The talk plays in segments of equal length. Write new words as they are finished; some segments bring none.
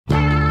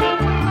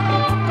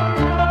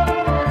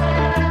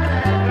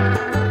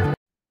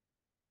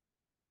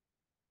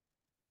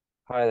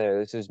Hi there,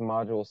 this is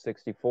Module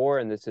 64,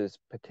 and this is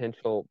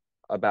potential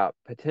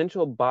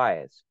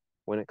bias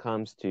when it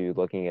comes to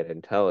looking at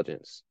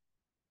intelligence.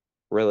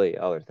 Really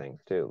other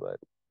things too,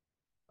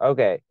 but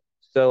okay.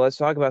 So let's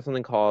talk about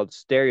something called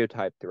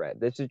stereotype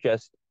threat. This is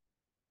just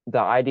the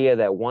idea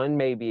that one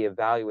may be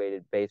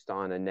evaluated based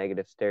on a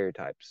negative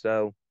stereotype.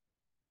 So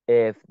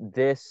if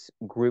this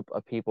group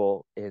of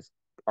people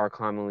are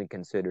commonly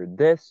considered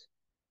this,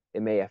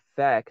 it may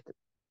affect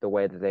the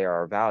way that they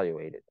are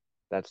evaluated.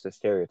 That's the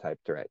stereotype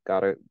threat.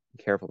 Gotta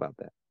be careful about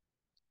that.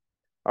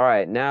 All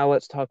right, now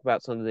let's talk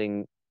about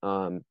something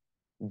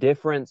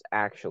difference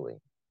actually.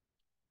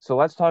 So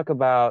let's talk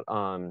about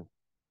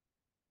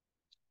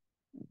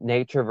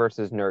nature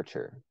versus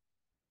nurture.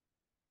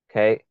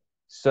 Okay.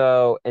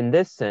 So in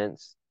this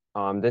sense,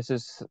 this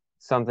is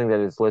something that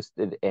is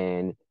listed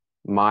in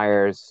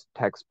Meyer's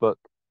textbook,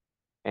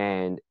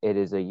 and it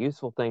is a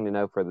useful thing to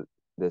know for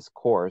this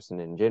course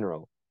and in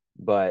general.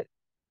 But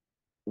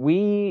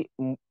we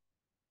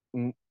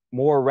m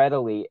more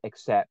readily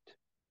accept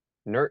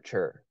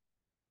nurture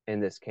in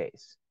this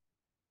case,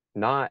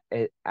 not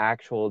an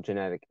actual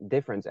genetic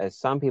difference, as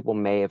some people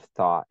may have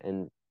thought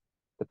in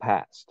the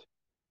past.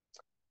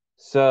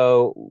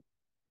 So,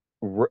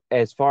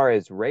 as far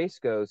as race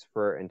goes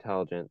for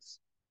intelligence,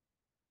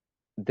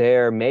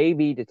 there may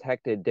be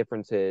detected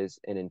differences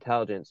in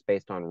intelligence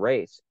based on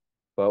race,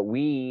 but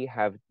we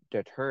have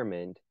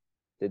determined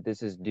that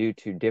this is due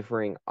to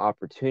differing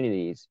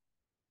opportunities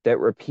that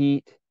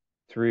repeat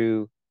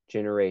through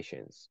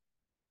generations,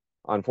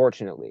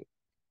 unfortunately.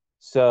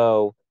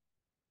 So,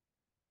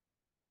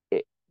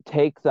 it,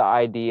 take the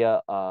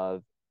idea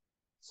of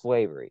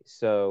slavery.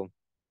 So,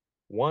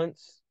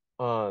 once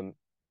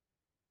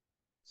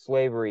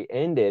slavery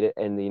ended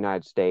in the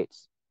United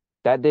States,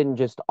 that didn't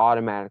just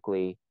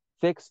automatically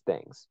fix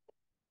things.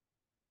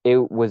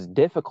 It was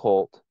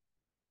difficult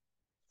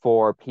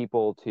for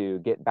people to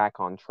get back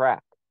on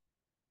track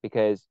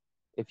because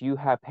if you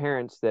have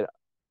parents that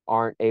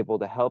aren't able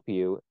to help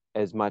you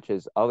as much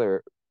as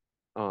other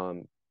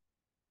um,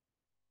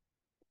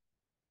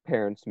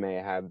 parents may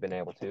have been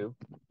able to,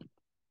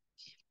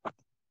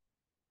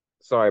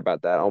 sorry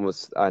about that,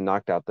 almost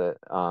knocked out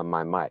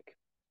my mic.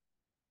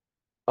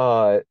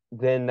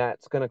 Then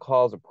that's going to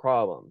cause a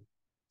problem.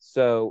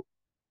 So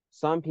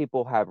some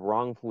people have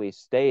wrongfully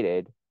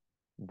stated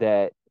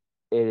that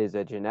it is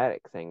a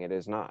genetic thing. It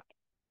is not.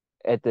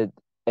 At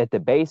the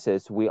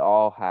basis, we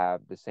all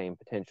have the same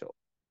potential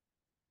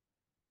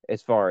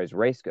as far as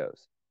race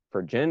goes.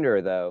 For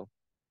gender, though,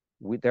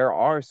 there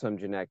are some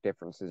genetic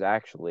differences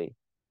actually,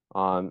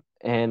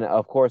 and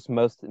of course,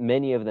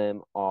 many of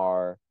them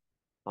are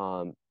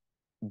um,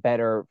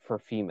 better for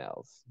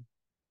females.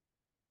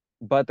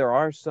 But there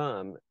are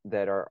some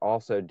that are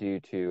also due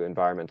to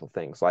environmental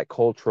things like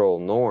cultural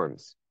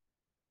norms.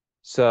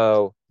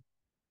 So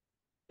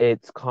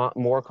it's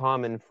more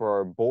common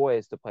for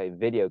boys to play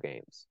video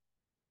games.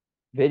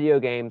 Video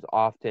games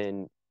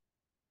often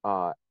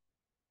uh,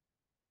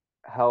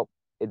 help.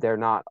 They're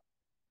not.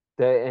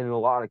 In a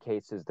lot of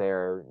cases,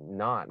 they're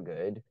not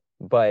good.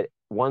 But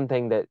one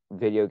thing that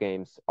video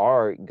games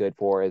are good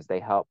for is they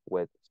help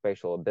with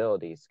spatial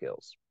ability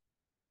skills.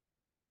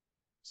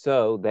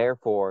 So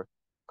therefore,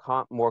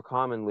 more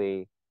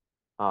commonly,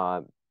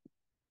 uh,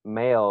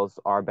 males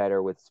are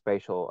better with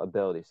spatial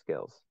ability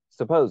skills,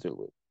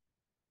 supposedly.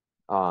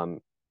 Um,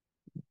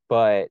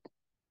 but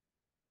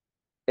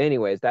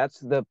anyways, that's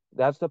the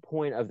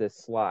point of this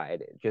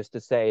slide, just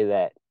to say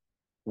that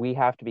we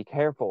have to be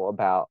careful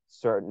about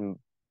certain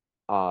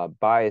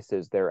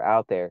biases that are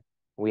out there.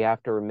 We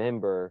have to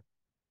remember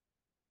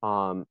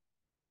um,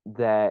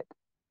 that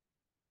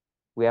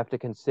we have to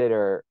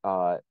consider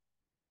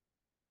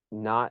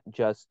not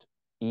just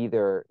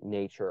either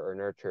nature or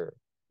nurture.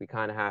 We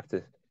kind of have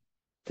to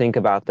think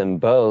about them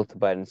both,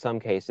 but in some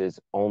cases,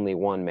 only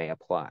one may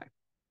apply.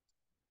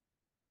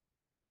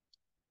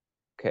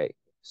 Okay,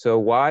 so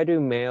why do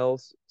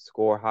males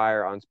score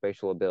higher on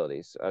spatial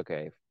abilities?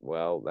 Okay,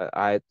 well,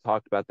 I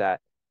talked about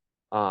that.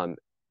 Um,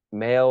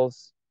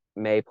 Males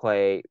may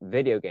play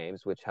video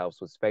games, which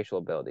helps with spatial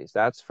abilities.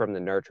 That's from the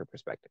nurture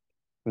perspective.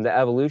 From the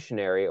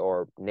evolutionary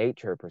or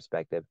nature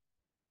perspective,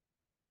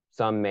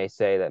 some may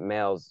say that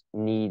males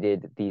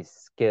needed these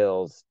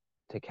skills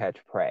to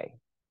catch prey.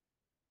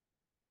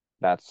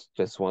 That's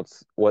just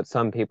what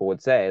some people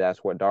would say.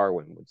 That's what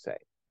Darwin would say.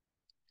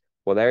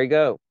 Well, there you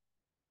go.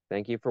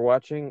 Thank you for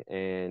watching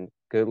and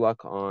good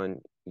luck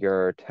on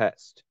your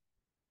test.